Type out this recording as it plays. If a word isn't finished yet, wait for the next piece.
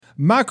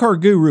My Car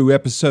Guru,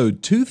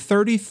 episode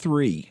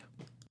 233.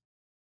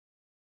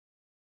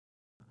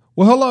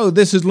 Well, hello,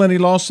 this is Lenny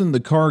Lawson, the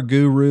Car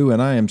Guru,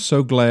 and I am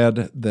so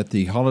glad that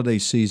the holiday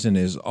season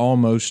is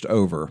almost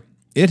over.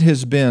 It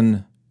has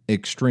been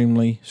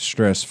extremely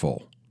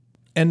stressful,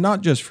 and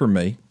not just for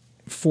me,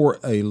 for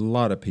a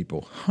lot of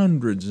people,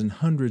 hundreds and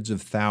hundreds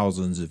of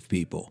thousands of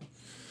people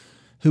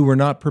who were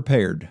not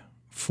prepared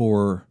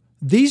for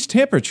these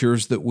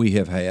temperatures that we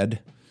have had.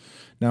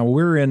 Now,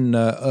 we're in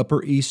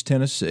upper East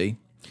Tennessee,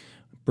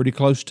 pretty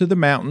close to the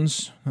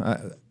mountains.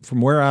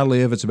 From where I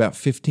live, it's about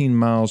 15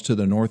 miles to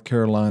the North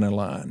Carolina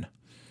line.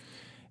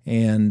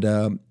 And,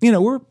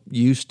 we're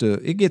used to,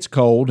 it gets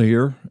cold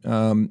here.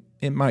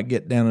 It might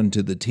get down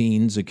into the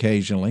teens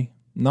occasionally.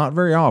 Not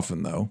very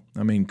often, though.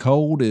 I mean,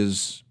 cold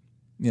is,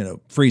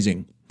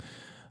 freezing.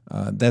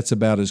 That's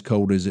about as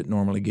cold as it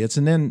normally gets.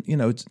 And then,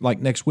 it's like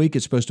next week,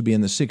 it's supposed to be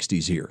in the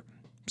 60s here.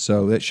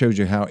 So that shows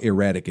you how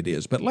erratic it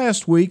is. But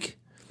last week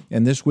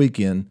and this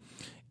weekend,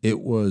 it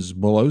was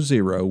below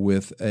zero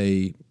with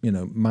a,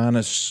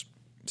 minus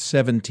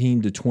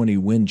 17 to 20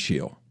 wind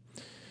chill.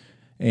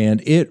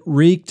 And it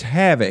wreaked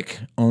havoc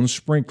on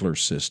sprinkler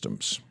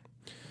systems,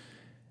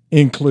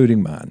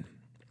 including mine.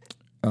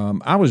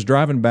 I was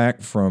driving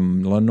back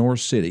from Lenoir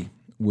City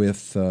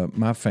with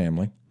my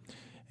family,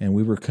 and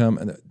we were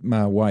coming.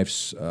 My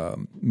wife's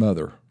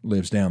mother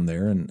lives down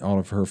there, and all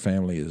of her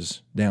family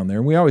is down there.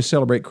 And we always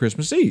celebrate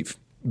Christmas Eve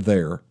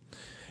there,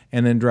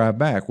 and then drive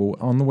back. Well,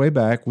 on the way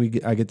back,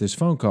 I get this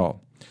phone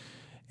call,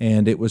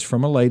 and it was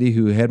from a lady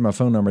who had my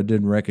phone number. I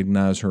didn't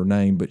recognize her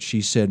name, but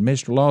she said,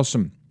 "Mr.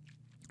 Lawson,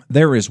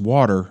 there is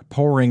water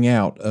pouring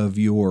out of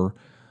your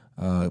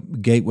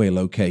Gateway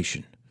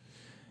location."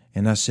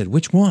 And I said,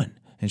 "Which one?"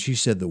 And she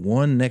said, "The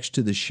one next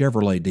to the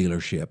Chevrolet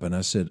dealership." And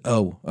I said,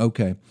 "Oh,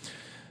 okay."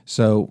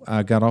 So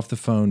I got off the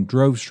phone,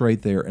 drove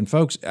straight there. And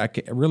folks, I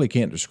really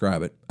can't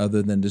describe it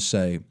other than to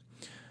say,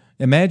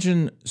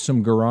 imagine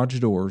some garage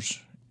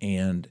doors,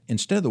 and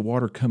instead of the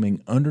water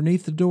coming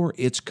underneath the door,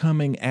 it's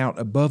coming out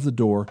above the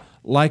door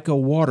like a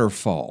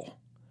waterfall.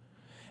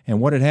 And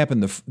what had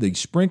happened, the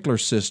sprinkler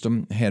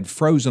system had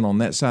frozen on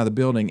that side of the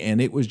building,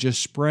 and it was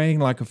just spraying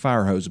like a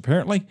fire hose.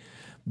 Apparently,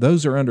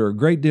 those are under a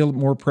great deal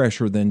more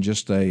pressure than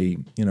just a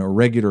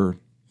regular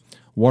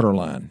water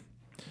line.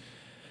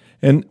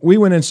 And we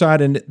went inside,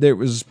 and there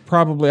was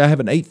probably, I have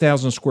an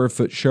 8,000 square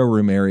foot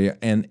showroom area,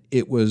 and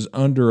it was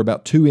under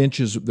about 2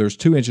 inches. There's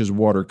 2 inches of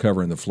water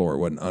covering the floor. It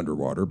wasn't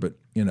underwater, but,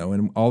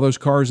 and all those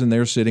cars in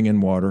there sitting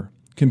in water,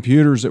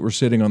 computers that were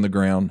sitting on the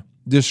ground,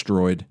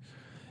 destroyed,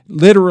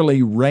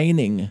 literally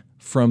raining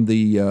from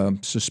the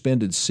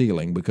suspended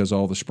ceiling because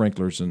all the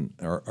sprinklers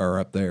are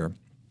up there.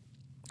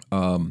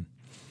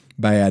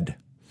 Bad.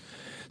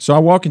 So I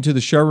walk into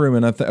the showroom,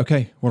 and I think,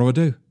 okay, what do I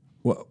do?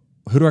 Well,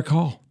 who do I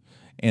call?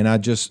 And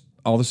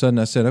all of a sudden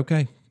I said,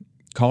 okay,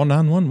 call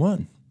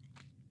 911.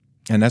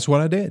 And that's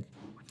what I did.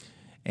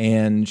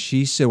 And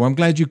she said, well, I'm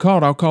glad you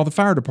called. I'll call the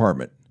fire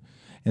department.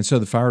 And so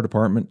the fire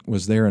department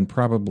was there in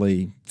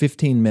probably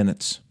 15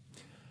 minutes.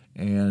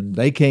 And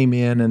they came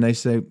in and they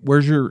said,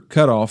 where's your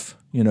cutoff,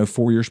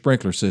 for your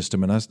sprinkler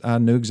system? And I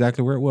knew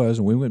exactly where it was.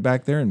 And we went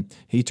back there and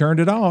he turned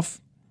it off.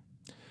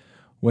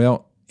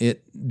 Well,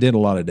 it did a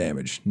lot of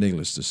damage,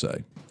 needless to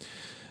say.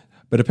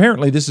 But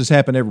apparently this has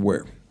happened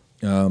everywhere.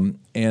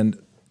 And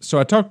so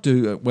I talked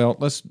to,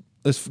 let's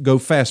go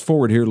fast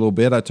forward here a little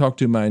bit. I talked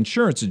to my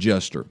insurance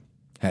adjuster,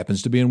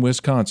 happens to be in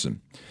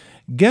Wisconsin.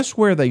 Guess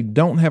where they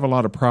don't have a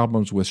lot of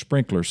problems with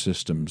sprinkler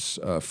systems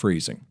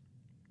freezing?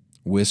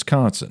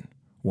 Wisconsin.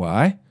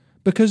 Why?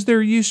 Because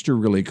they're used to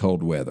really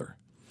cold weather.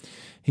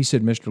 He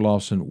said, Mr.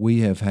 Lawson,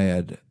 we have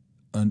had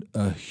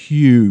a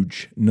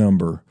huge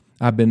number.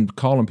 I've been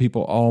calling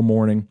people all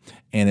morning,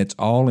 and it's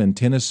all in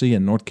Tennessee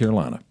and North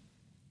Carolina.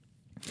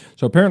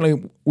 So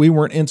apparently we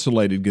weren't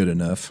insulated good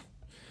enough,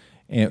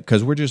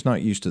 because we're just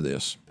not used to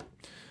this.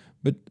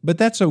 But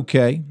that's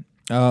okay.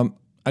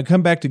 I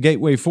come back to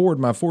Gateway Ford,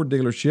 my Ford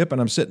dealership, and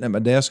I'm sitting at my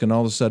desk, and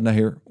all of a sudden I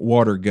hear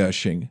water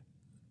gushing.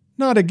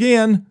 Not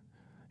again.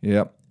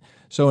 Yep.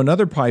 So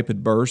another pipe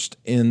had burst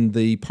in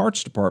the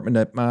parts department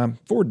at my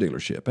Ford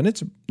dealership, and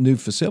it's a new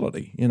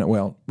facility,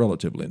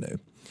 relatively new.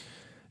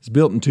 It's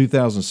built in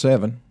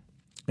 2007.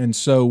 And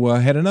so I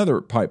had another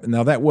pipe.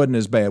 Now, that wasn't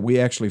as bad. We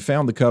actually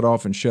found the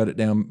cutoff and shut it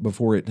down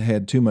before it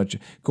had too much.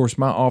 Of course,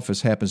 my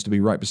office happens to be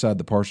right beside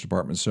the parts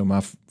department, so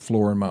my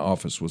floor in my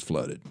office was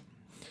flooded.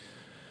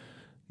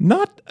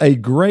 Not a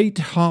great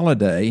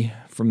holiday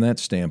from that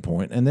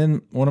standpoint. And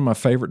then one of my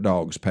favorite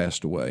dogs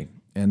passed away,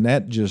 and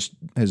that just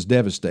has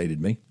devastated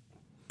me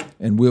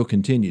and will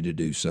continue to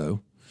do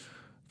so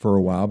for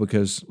a while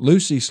because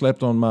Lucy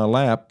slept on my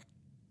lap.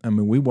 I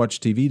mean, we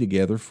watched TV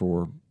together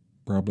for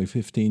probably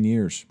 15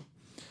 years.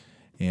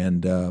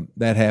 And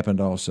that happened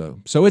also.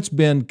 So it's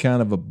been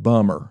kind of a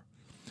bummer.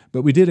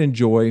 But we did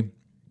enjoy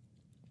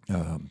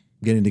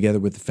getting together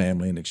with the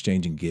family and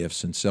exchanging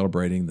gifts and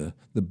celebrating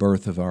the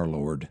birth of our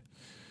Lord.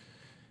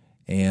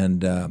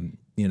 And,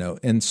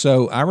 and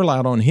so I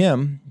relied on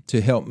him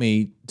to help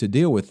me to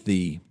deal with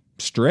the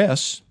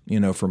stress,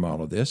 from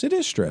all of this. It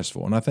is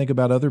stressful. And I think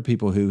about other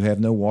people who have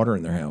no water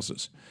in their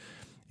houses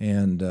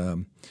and,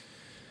 and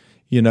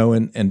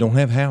don't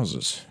have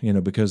houses,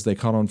 because they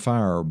caught on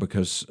fire or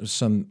because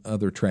some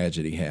other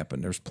tragedy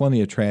happened. There's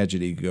plenty of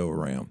tragedy to go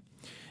around.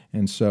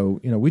 And so,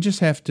 we just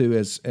have to,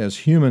 as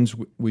humans,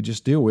 we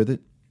just deal with it,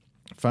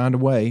 find a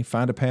way,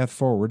 find a path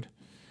forward,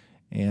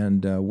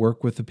 and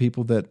work with the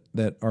people that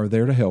are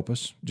there to help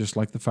us, just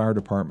like the fire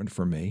department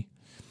for me.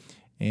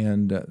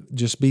 And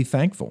just be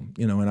thankful,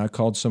 and I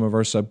called some of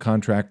our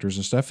subcontractors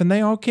and stuff, and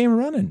they all came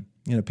running,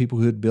 people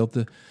who had built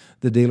the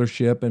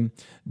dealership and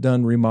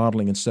done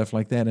remodeling and stuff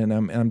like that. And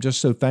I'm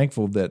just so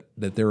thankful that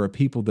there are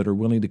people that are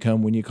willing to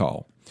come when you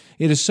call.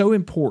 It is so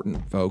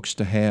important, folks,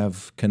 to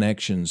have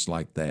connections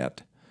like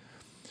that.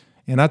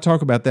 And I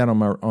talk about that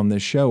on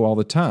this show all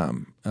the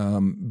time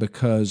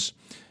because,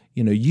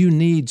 you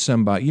need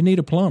somebody. You need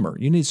a plumber.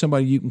 You need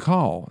somebody you can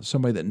call,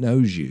 somebody that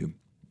knows you.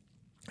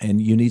 And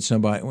you need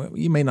somebody, well,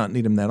 you may not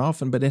need them that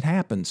often, but it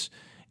happens.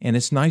 And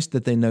it's nice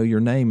that they know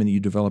your name and you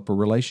develop a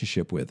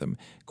relationship with them.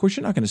 Of course,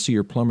 you're not going to see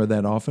your plumber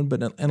that often,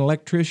 but an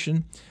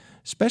electrician,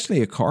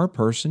 especially a car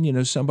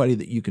person, somebody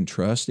that you can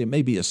trust. It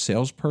may be a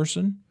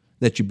salesperson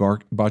that you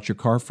bought your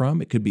car from.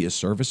 It could be a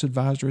service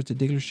advisor at the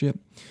dealership.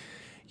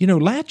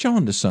 Latch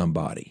on to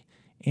somebody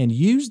and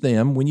use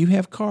them when you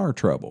have car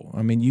trouble.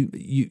 I mean,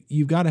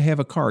 you've got to have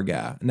a car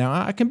guy. Now,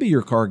 I can be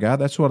your car guy.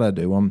 That's what I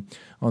do on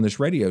this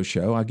radio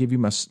show. I give you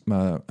my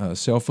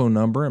cell phone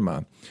number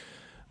and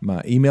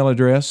my email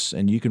address,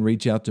 and you can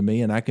reach out to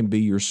me, and I can be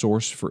your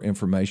source for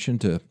information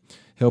to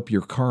help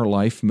your car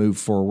life move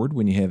forward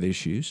when you have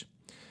issues.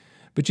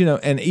 But,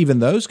 and even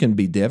those can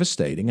be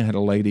devastating. I had a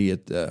lady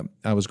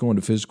I was going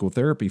to physical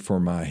therapy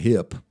for my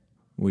hip,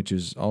 which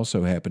is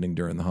also happening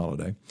during the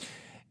holiday.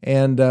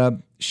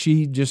 And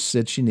she just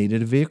said she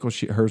needed a vehicle.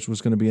 Hers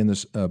was going to be in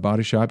this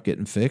body shop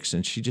getting fixed,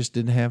 and she just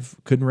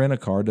couldn't rent a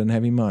car, doesn't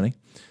have any money.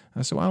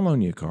 I said, well, I'll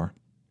loan you a car.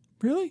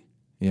 Really?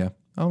 Yeah,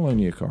 I'll loan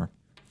you a car.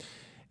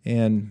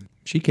 And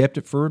she kept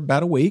it for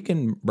about a week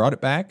and brought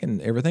it back,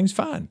 and everything's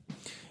fine.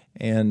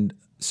 And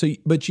so,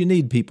 but you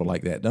need people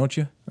like that, don't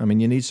you? I mean,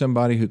 you need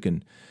somebody who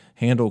can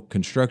handle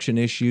construction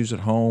issues at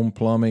home,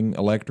 plumbing,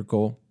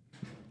 electrical,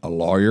 a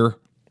lawyer,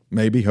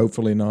 maybe,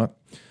 hopefully not.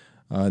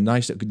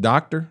 Nice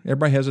doctor.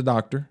 Everybody has a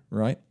doctor,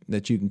 right,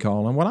 that you can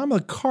call on. Well, I'm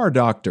a car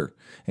doctor,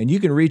 and you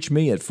can reach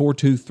me at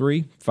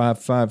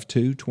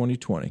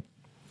 423-552-2020.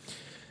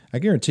 I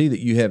guarantee that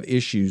you have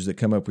issues that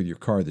come up with your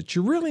car that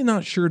you're really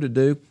not sure to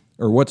do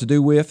or what to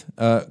do with.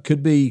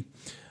 Could be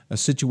a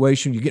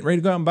situation you're getting ready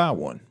to go out and buy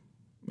one,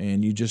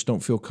 and you just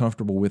don't feel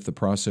comfortable with the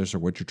process or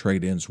what your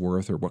trade-in's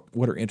worth or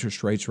what are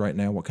interest rates right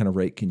now, what kind of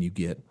rate can you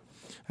get.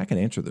 I can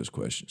answer those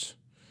questions,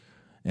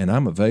 and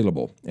I'm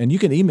available. And you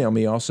can email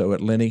me also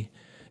at Lennie,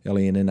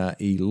 Lennie,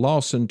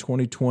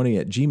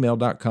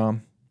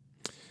 Lawson2020@gmail.com.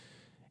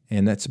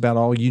 And that's about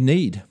all you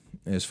need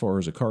as far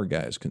as a car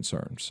guy is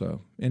concerned.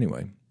 So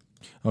anyway.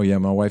 Oh, yeah,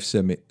 my wife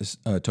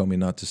told me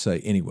not to say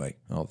anyway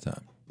all the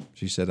time.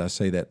 She said I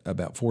say that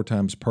about 4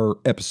 times per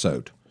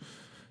episode.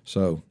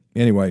 So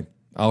anyway,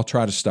 I'll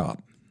try to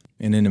stop.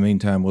 And in the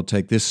meantime, we'll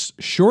take this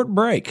short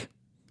break.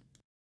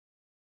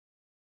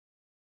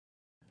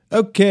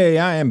 Okay,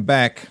 I am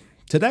back.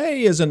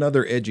 Today is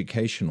another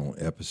educational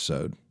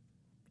episode,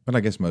 but I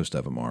guess most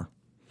of them are.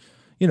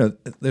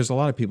 There's a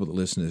lot of people that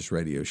listen to this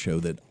radio show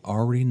that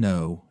already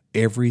know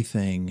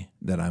everything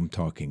that I'm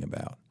talking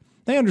about.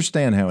 They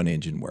understand how an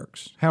engine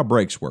works, how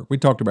brakes work. We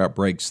talked about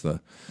brakes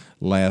the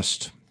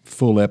last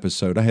full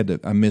episode.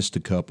 I missed a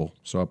couple,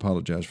 so I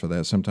apologize for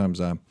that. Sometimes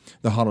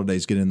the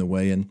holidays get in the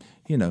way and,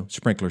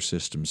 sprinkler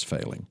systems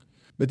failing.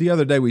 But the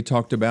other day we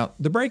talked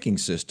about the braking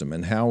system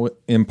and how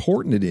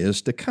important it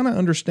is to kind of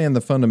understand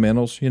the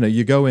fundamentals.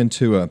 You go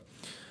into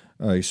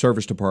a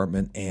service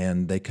department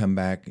and they come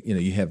back,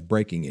 you have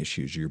braking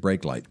issues. Your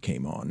brake light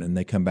came on and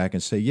they come back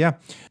and say, yeah,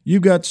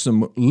 you've got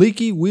some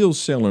leaky wheel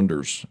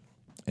cylinders.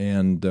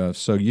 And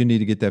so you need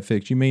to get that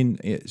fixed. You mean,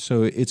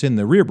 so it's in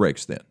the rear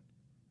brakes then?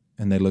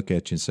 And they look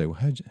at you and say, well,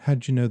 how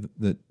did you know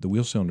that the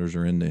wheel cylinders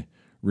are in the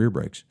rear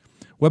brakes?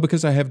 Well,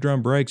 because I have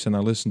drum brakes and I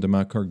listened to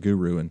My Car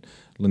Guru, and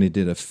Lennie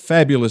did a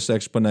fabulous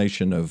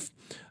explanation of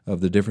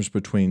the difference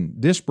between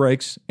disc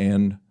brakes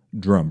and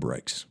drum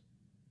brakes.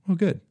 Well,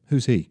 good.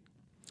 Who's he?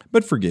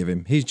 But forgive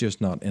him. He's just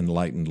not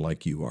enlightened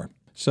like you are.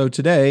 So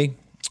today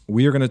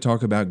we are going to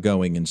talk about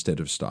going instead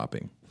of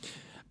stopping.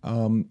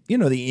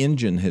 The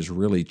engine has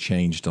really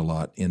changed a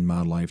lot in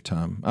my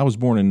lifetime. I was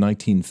born in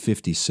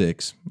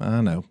 1956.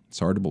 I know, it's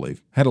hard to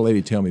believe. I had a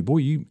lady tell me, boy,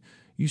 you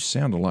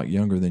sound a lot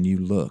younger than you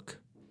look.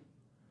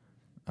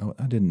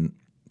 I didn't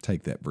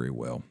take that very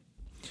well.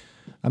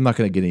 I'm not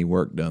going to get any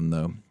work done,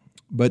 though.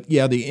 But,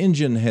 yeah, the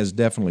engine has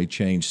definitely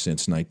changed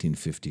since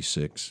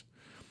 1956.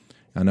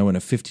 I know in a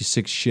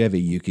 56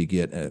 Chevy you could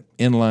get an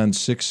inline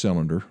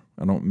 6-cylinder.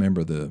 I don't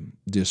remember the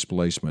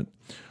displacement.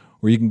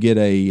 Or you can get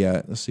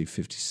a,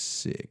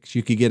 56.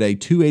 You could get a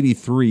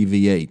 283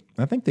 V8.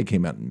 I think they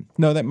came out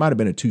that might have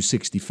been a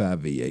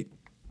 265 V8.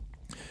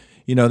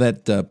 You know,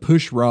 that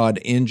push rod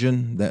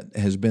engine that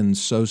has been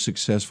so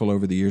successful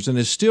over the years and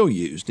is still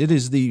used. It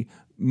is the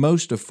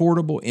most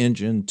affordable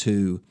engine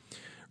to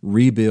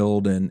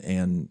rebuild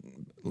and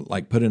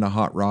like put in a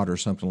hot rod or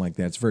something like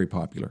that. It's very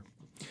popular,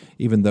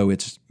 even though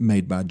it's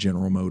made by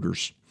General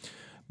Motors.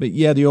 But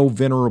yeah, the old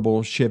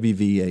venerable Chevy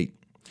V8.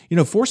 You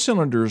know, four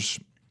cylinders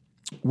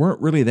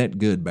weren't really that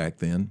good back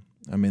then.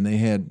 I mean, they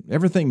had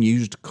everything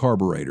used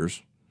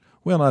carburetors.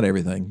 Well, not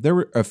everything. There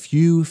were a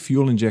few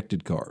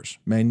fuel-injected cars.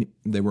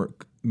 They were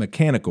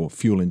mechanical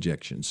fuel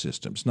injection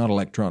systems, not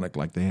electronic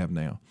like they have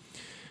now.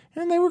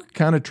 And they were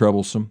kind of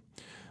troublesome.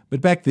 But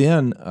back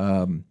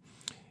then,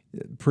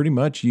 pretty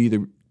much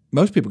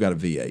most people got a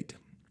V8.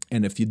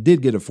 And if you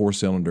did get a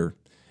four-cylinder,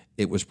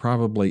 it was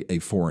probably a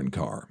foreign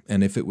car.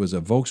 And if it was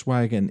a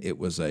Volkswagen, it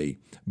was a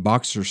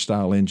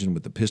boxer-style engine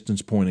with the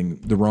pistons pointing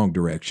the wrong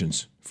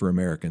directions for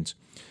Americans.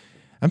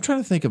 I'm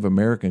trying to think of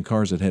American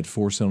cars that had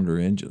four-cylinder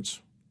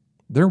engines.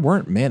 There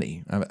weren't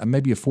many.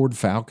 Maybe a Ford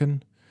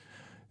Falcon.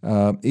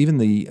 Even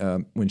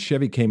when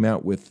Chevy came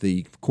out with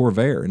the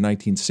Corvair in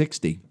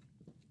 1960,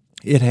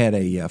 it had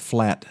a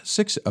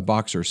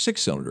boxer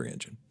six-cylinder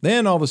engine.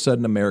 Then all of a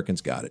sudden,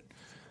 Americans got it.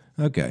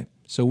 Okay,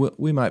 so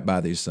we might buy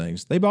these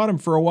things. They bought them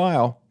for a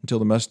while until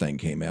the Mustang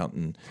came out,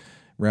 and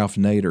Ralph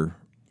Nader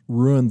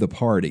ruined the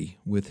party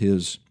with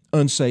his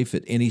Unsafe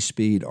at Any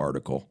Speed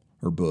article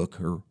or book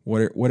or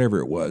whatever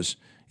it was.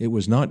 It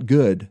was not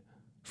good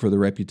for the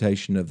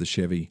reputation of the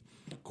Chevy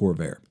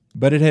Corvair.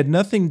 But it had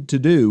nothing to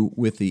do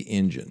with the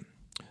engine.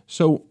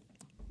 So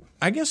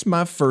I guess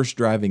my first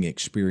driving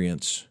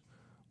experience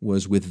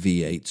was with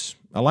V8s.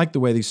 I liked the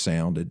way they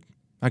sounded.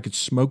 I could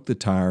smoke the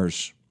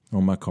tires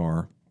on my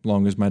car, as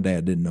long as my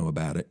dad didn't know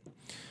about it.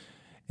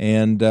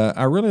 And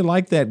I really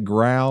liked that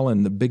growl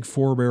and the big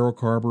four-barrel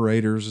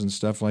carburetors and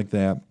stuff like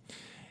that.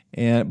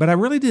 But I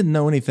really didn't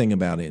know anything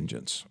about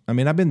engines. I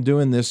mean, I've been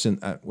doing this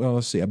I've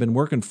been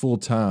working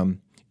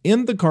full-time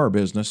in the car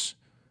business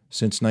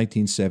since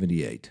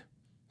 1978.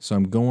 So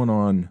I'm going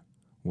on,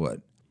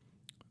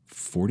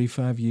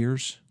 45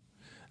 years?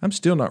 I'm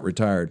still not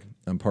retired.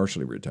 I'm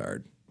partially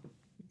retired,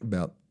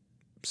 about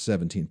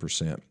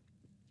 17%.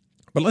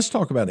 But let's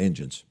talk about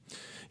engines.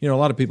 You know, a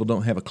lot of people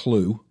don't have a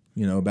clue,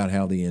 about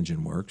how the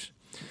engine works.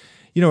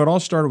 It all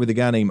started with a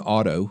guy named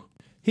Otto.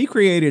 He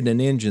created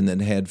an engine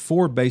that had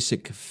four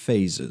basic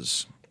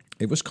phases.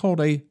 It was called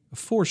a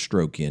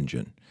four-stroke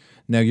engine.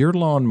 Now, your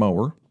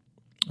lawnmower,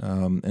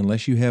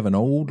 unless you have an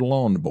old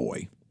lawn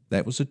boy,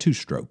 that was a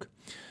two-stroke.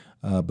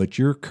 But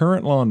your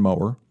current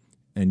lawnmower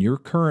and your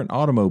current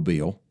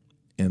automobile,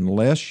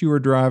 unless you are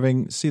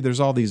driving, there's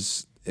all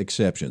these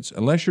exceptions.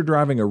 Unless you're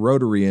driving a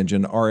rotary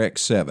engine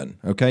RX-7,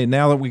 okay,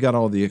 now that we got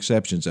all the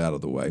exceptions out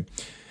of the way,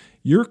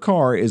 your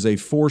car is a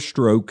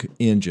four-stroke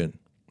engine,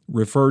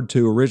 referred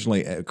to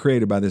originally,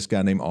 created by this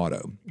guy named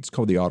Otto. It's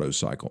called the Otto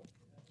cycle.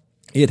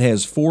 It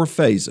has four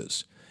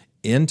phases: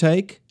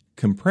 intake,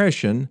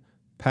 compression,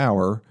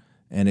 power,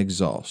 and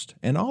exhaust.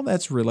 And all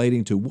that's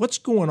relating to what's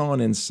going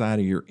on inside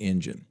of your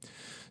engine.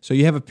 So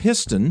you have a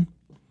piston.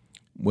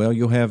 Well,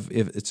 if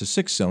it's a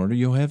six-cylinder,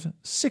 you'll have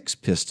six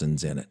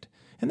pistons in it.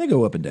 And they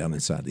go up and down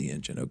inside the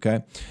engine,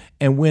 okay?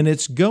 And when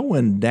it's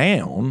going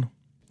down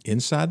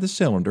inside the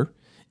cylinder,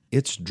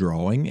 it's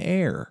drawing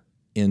air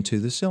into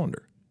the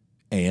cylinder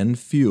and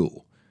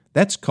fuel.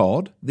 That's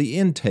called the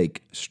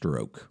intake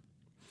stroke.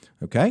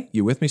 Okay,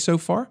 you with me so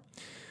far?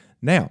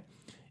 Now,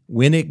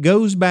 when it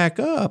goes back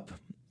up,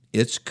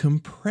 it's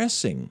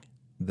compressing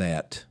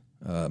that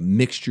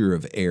mixture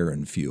of air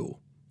and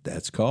fuel.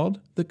 That's called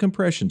the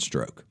compression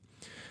stroke.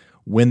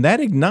 When that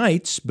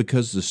ignites,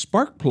 because the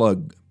spark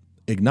plug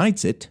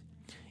ignites it,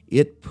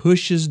 it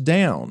pushes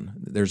down.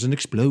 There's an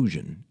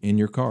explosion in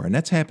your car, and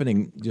that's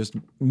happening just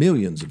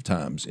millions of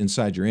times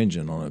inside your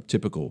engine on a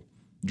typical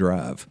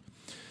drive.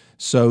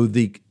 So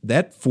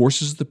that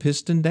forces the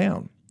piston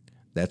down.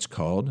 That's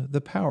called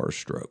the power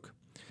stroke.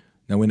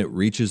 Now, when it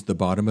reaches the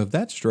bottom of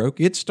that stroke,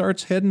 it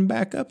starts heading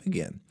back up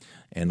again,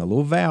 and a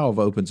little valve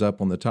opens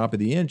up on the top of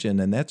the engine,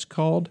 and that's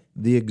called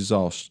the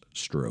exhaust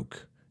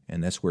stroke,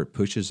 and that's where it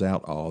pushes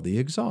out all the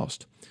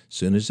exhaust. As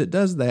soon as it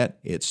does that,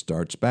 it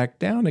starts back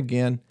down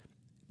again.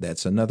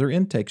 That's another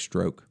intake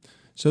stroke.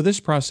 So this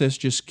process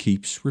just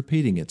keeps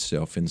repeating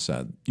itself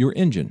inside your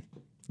engine.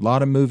 A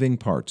lot of moving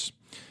parts.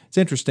 It's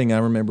interesting, I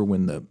remember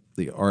when the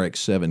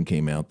RX-7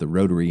 came out, the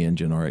rotary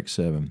engine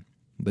RX-7,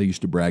 they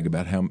used to brag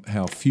about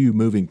how few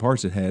moving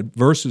parts it had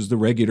versus the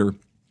regular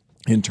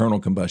internal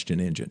combustion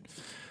engine.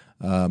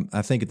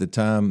 I think at the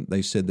time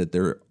they said that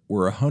there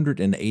were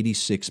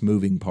 186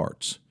 moving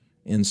parts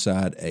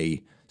inside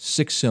a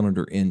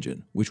six-cylinder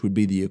engine, which would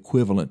be the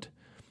equivalent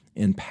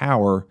in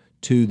power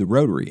to the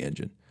rotary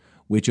engine,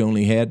 which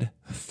only had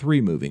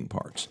 3 moving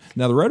parts.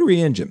 Now, the rotary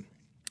engine,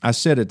 I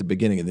said at the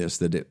beginning of this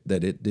that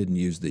it didn't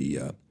use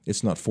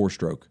it's not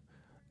four-stroke.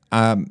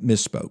 I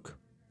misspoke.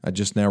 I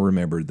just now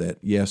remembered that,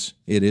 yes,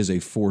 it is a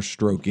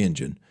four-stroke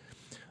engine.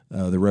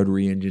 The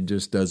rotary engine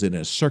just does it in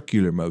a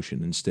circular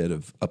motion instead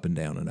of up and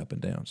down and up and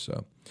down.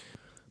 So,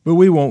 but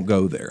we won't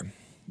go there.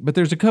 But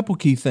there's a couple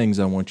key things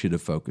I want you to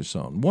focus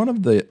on. One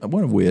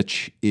of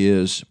which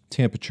is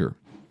temperature.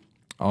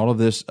 All of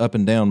this up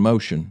and down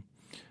motion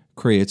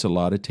creates a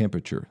lot of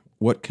temperature.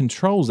 What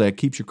controls that,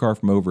 keeps your car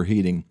from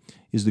overheating,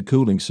 is the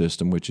cooling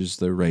system, which is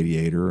the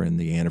radiator and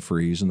the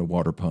antifreeze and the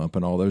water pump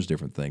and all those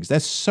different things.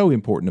 That's so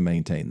important to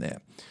maintain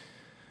that.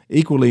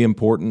 Equally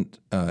important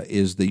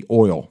is the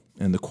oil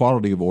and the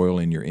quality of oil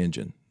in your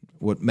engine.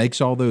 What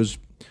makes all those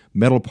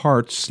metal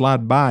parts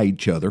slide by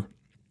each other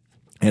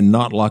and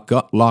not lock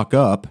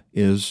up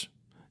is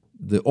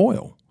the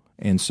oil.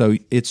 And so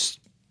it's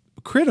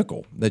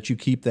critical that you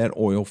keep that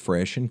oil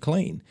fresh and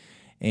clean.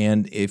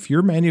 And if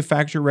your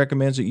manufacturer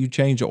recommends that you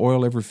change the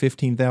oil every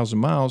 15,000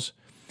 miles,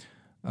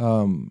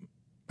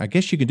 I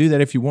guess you can do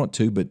that if you want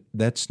to, but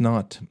that's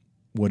not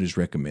what is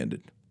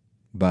recommended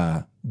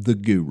by the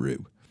guru.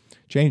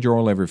 Change your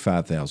oil every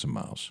 5,000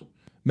 miles.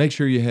 Make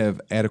sure you have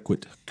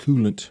adequate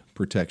coolant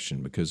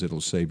protection because it'll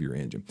save your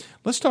engine.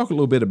 Let's talk a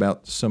little bit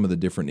about some of the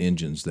different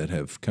engines that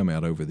have come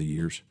out over the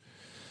years.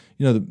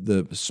 You know,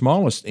 the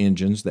smallest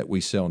engines that we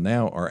sell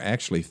now are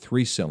actually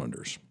 3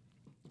 cylinders.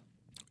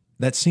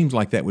 That seems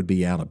like that would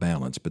be out of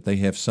balance, but they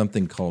have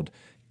something called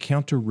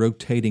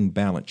counter-rotating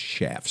balance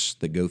shafts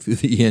that go through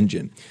the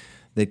engine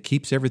that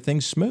keeps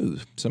everything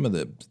smooth. Some of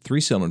the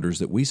 3 cylinders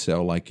that we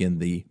sell, like in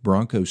the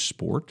Bronco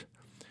Sport,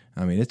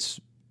 I mean, it's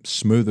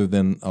smoother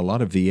than a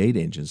lot of V8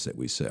 engines that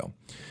we sell.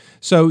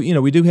 So, you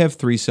know, we do have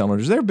 3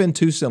 cylinders. There have been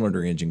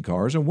 2-cylinder engine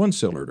cars and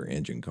 1-cylinder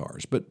engine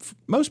cars, but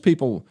most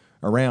people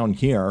around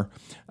here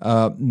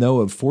know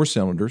of 4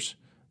 cylinders,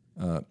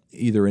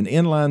 either an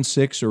inline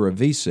 6 or a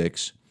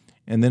V6,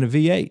 and then a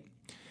V8.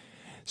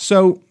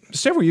 So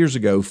several years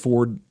ago,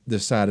 Ford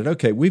decided,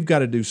 okay, we've got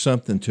to do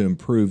something to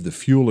improve the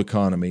fuel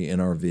economy in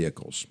our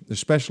vehicles,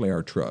 especially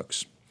our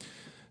trucks.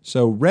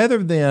 So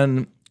rather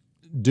than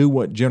do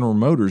what General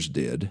Motors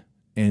did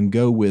and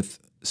go with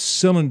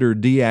cylinder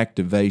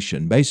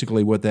deactivation,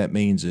 basically what that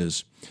means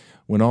is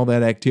when all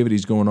that activity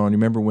is going on, you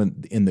remember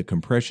when in the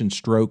compression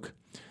stroke,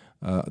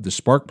 the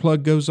spark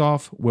plug goes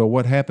off? Well,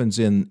 what happens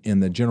in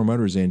the General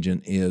Motors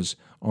engine is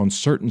on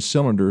certain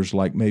cylinders,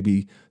 like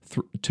maybe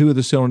 2 of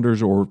the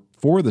cylinders or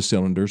 4 of the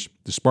cylinders,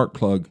 the spark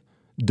plug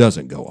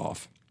doesn't go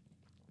off.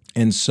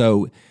 And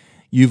so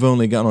you've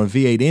only got on a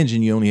V8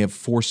 engine, you only have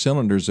 4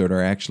 cylinders that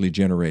are actually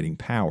generating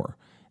power.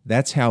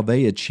 That's how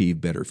they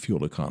achieve better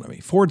fuel economy.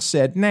 Ford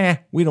said, nah,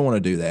 we don't want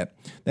to do that.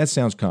 That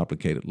sounds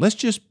complicated. Let's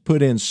just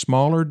put in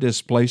smaller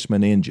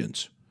displacement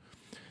engines.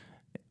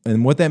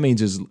 And what that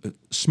means is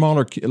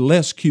smaller,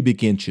 less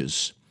cubic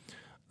inches,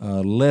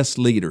 less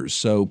liters.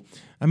 So,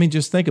 I mean,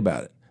 just think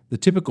about it. The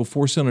typical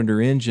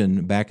 4-cylinder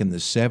engine back in the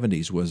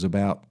 70s was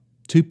about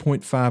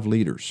 2.5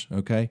 liters,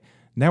 okay?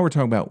 Now we're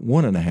talking about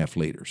 1.5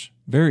 liters,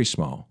 very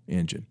small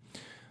engine.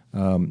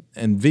 And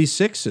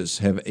V6s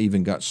have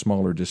even got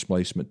smaller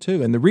displacement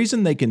too. And the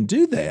reason they can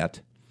do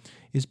that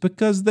is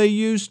because they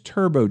use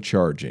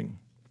turbocharging.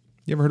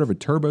 You ever heard of a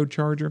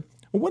turbocharger?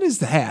 Well, what is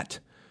that?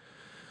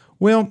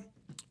 Well,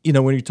 you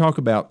know, when you talk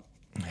about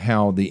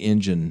how the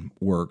engine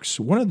works,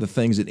 one of the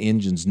things that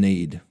engines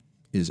need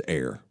is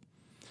air.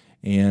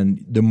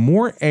 And the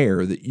more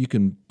air that you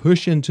can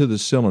push into the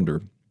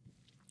cylinder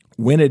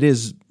when it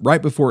is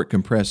right before it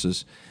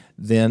compresses,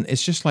 then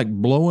it's just like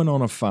blowing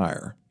on a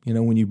fire. You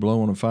know, when you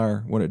blow on a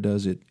fire, what it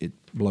does, it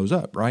blows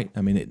up, right?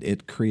 I mean,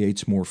 it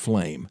creates more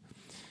flame.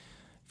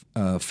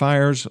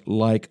 Fires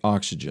like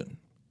oxygen,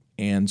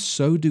 and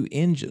so do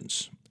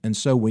engines. And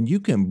so when you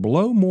can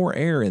blow more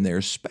air in there,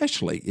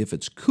 especially if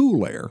it's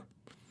cool air,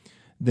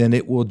 then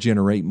it will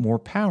generate more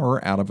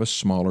power out of a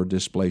smaller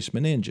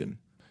displacement engine.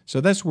 So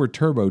that's where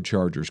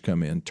turbochargers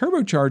come in.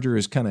 Turbocharger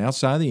is kind of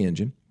outside the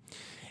engine,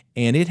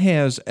 and it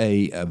has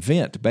a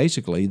vent,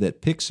 basically,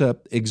 that picks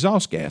up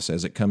exhaust gas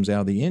as it comes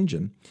out of the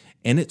engine,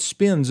 and it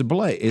spins a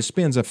blade. It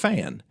spins a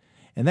fan,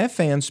 and that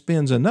fan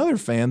spins another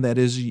fan that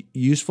is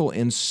useful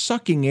in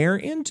sucking air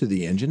into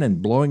the engine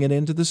and blowing it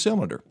into the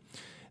cylinder.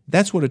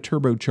 That's what a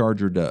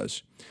turbocharger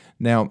does.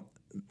 Now,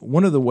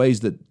 one of the ways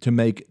to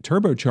make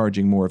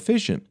turbocharging more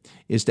efficient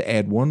is to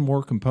add one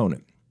more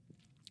component.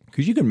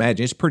 Because you can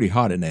imagine it's pretty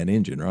hot in that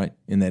engine, right?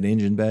 In that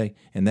engine bay,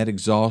 and that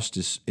exhaust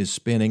is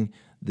spinning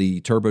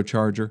the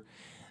turbocharger.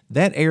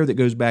 That air that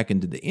goes back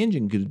into the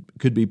engine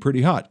could be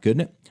pretty hot,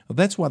 couldn't it? Well,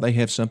 that's why they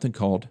have something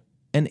called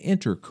an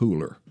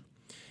intercooler.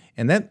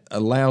 And that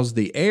allows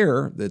the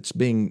air that's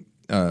being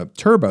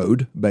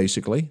turboed,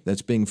 basically,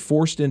 that's being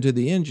forced into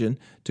the engine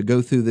to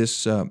go through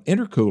this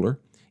intercooler.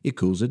 It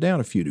cools it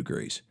down a few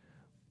degrees.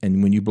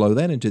 And when you blow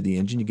that into the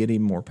engine, you get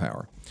even more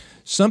power.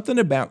 Something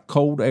about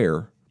cold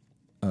air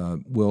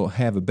will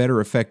have a better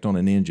effect on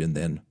an engine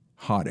than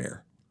hot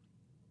air.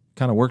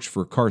 Kind of works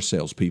for car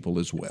salespeople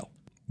as well.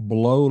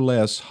 Blow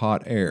less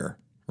hot air,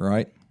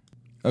 right?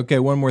 Okay,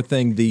 one more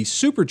thing. The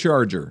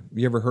supercharger.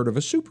 You ever heard of a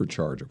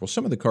supercharger? Well,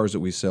 some of the cars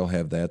that we sell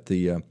have that.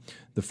 The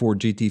Ford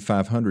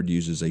GT500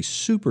 uses a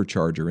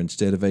supercharger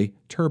instead of a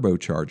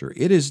turbocharger.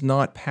 It is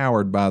not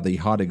powered by the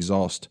hot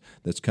exhaust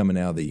that's coming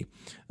out of the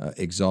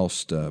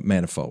exhaust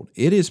manifold.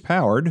 It is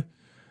powered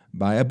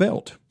by a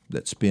belt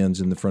that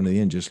spins in the front of the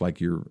engine, just like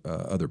your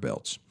other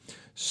belts.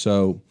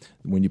 So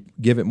when you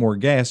give it more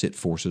gas, it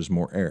forces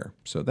more air.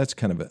 So that's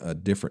kind of a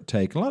different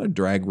take. A lot of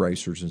drag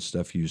racers and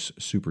stuff use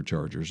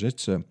superchargers.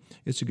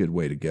 It's a good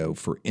way to go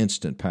for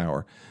instant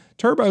power.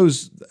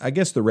 Turbos, I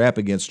guess the rap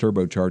against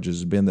turbochargers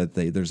has been that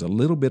there's a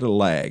little bit of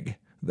lag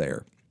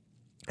there.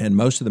 And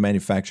most of the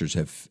manufacturers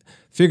have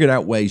figured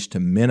out ways to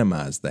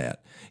minimize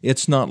that.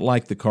 It's not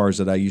like the cars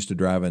that I used to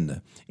drive in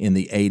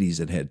the 80s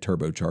that had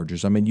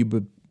turbochargers. I mean, you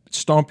would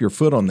stomp your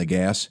foot on the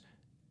gas,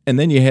 and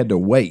then you had to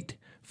wait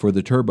for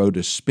the turbo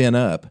to spin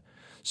up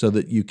so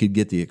that you could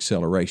get the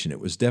acceleration. It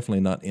was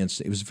definitely not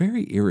instant. It was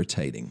very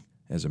irritating,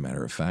 as a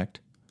matter of fact.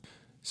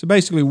 So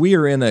basically, we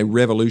are in a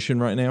revolution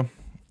right now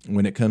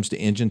when it comes to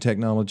engine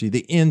technology.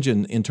 The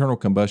internal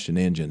combustion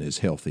engine is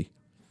healthy.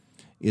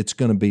 It's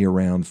going to be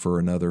around for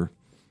another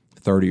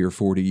 30 or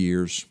 40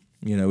 years.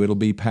 It'll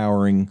be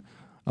powering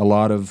a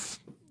lot of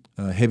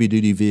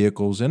heavy-duty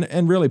vehicles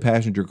and really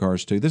passenger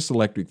cars too. This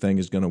electric thing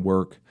is going to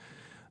work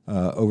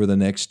over the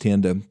next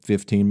 10 to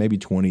 15, maybe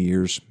 20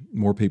 years.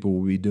 More people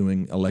will be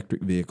doing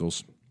electric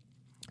vehicles.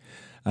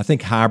 I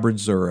think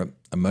hybrids are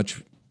a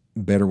much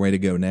better way to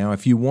go now.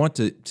 If you want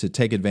to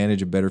take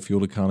advantage of better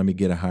fuel economy,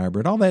 get a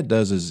hybrid. All that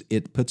does is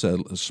it puts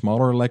a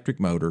smaller electric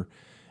motor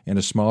and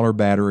a smaller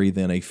battery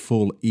than a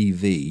full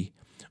EV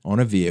on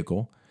a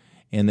vehicle,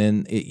 and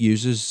then it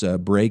uses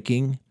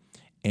braking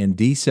and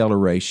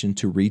deceleration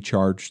to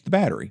recharge the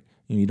battery.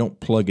 You don't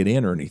plug it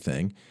in or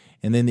anything.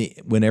 And then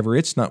whenever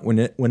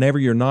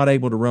you're not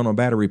able to run on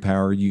battery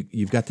power,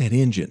 you've got that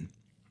engine,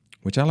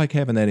 which I like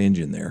having that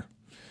engine there,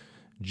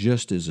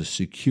 just as a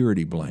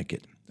security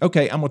blanket.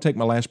 Okay, I'm going to take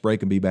my last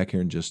break and be back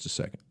here in just a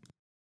second.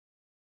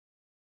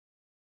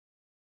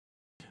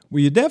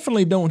 Well, you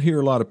definitely don't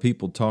hear a lot of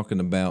people talking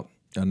about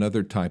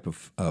another type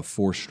of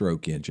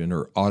four-stroke engine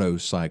or auto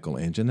cycle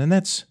engine, and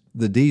that's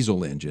the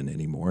diesel engine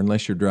anymore,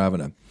 unless you're driving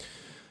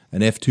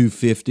an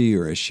F-250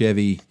 or a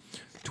Chevy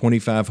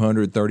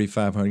 2500,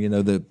 3500.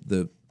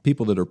 The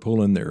people that are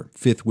pulling their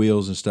fifth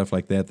wheels and stuff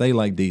like that, they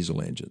like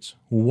diesel engines.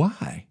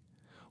 Why?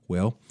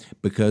 Well,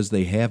 because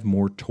they have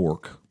more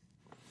torque.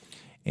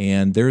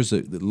 And there's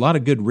a lot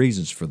of good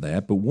reasons for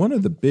that, but one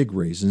of the big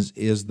reasons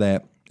is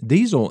that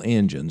diesel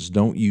engines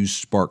don't use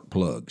spark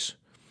plugs.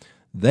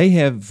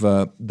 They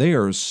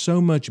are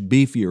so much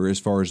beefier as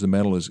far as the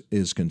metal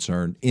is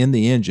concerned in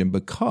the engine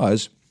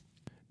because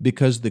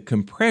the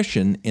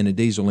compression in a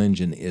diesel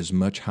engine is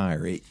much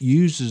higher. It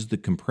uses the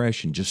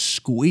compression, just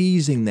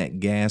squeezing that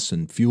gas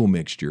and fuel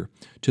mixture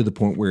to the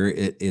point where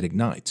it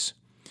ignites.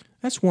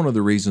 That's one of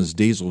the reasons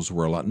diesels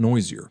were a lot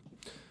noisier,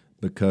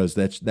 because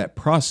that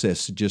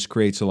process just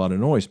creates a lot of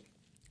noise.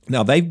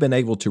 Now, they've been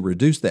able to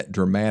reduce that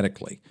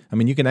dramatically. I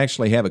mean, you can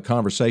actually have a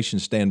conversation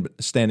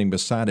standing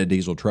beside a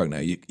diesel truck now.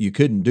 You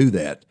couldn't do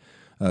that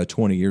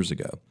 20 years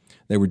ago.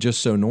 They were just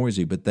so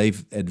noisy, but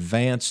they've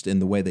advanced in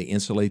the way they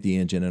insulate the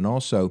engine and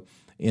also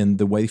in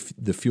the way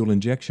the fuel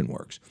injection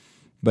works.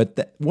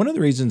 But one of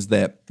the reasons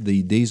that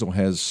the diesel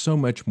has so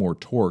much more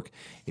torque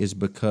is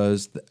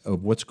because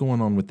of what's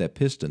going on with that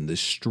piston. The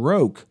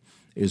stroke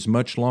is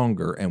much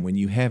longer, and when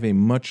you have a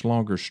much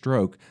longer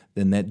stroke,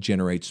 then that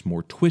generates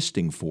more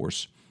twisting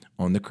force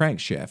on the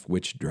crankshaft,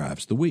 which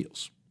drives the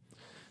wheels.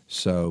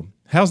 So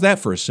how's that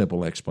for a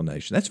simple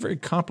explanation? That's a very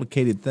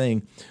complicated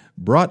thing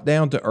brought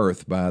down to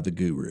earth by the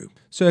guru.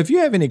 So if you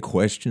have any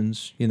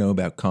questions,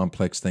 about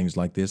complex things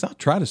like this, I'll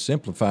try to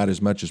simplify it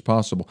as much as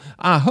possible.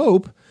 I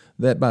hope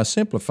that by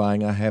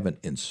simplifying, I haven't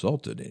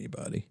insulted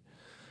anybody.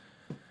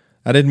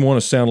 I didn't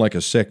want to sound like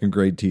a second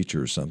grade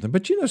teacher or something,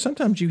 but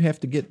sometimes you have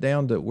to get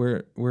down to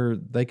where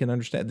they can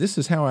understand. This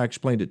is how I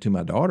explained it to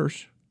my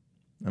daughters.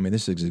 I mean,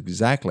 this is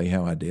exactly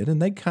how I did,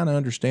 and they kind of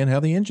understand how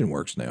the engine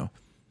works now.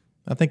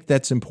 I think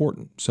that's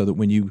important, so that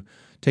when you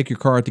take your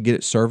car out to get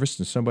it serviced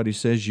and somebody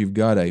says you've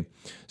got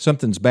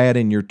something's bad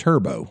in your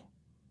turbo.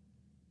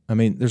 I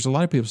mean, there's a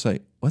lot of people say,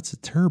 what's a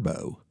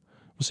turbo?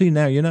 Well, see,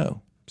 now you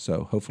know.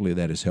 So hopefully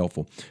that is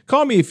helpful.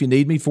 Call me if you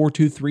need me,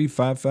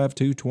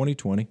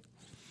 423-552-2020.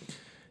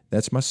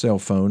 That's my cell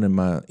phone, and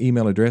my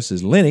email address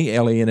is Lennie,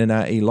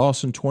 Lennie,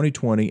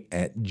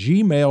 Lawson2020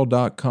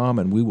 @gmail.com,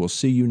 and we will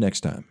see you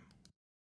next time.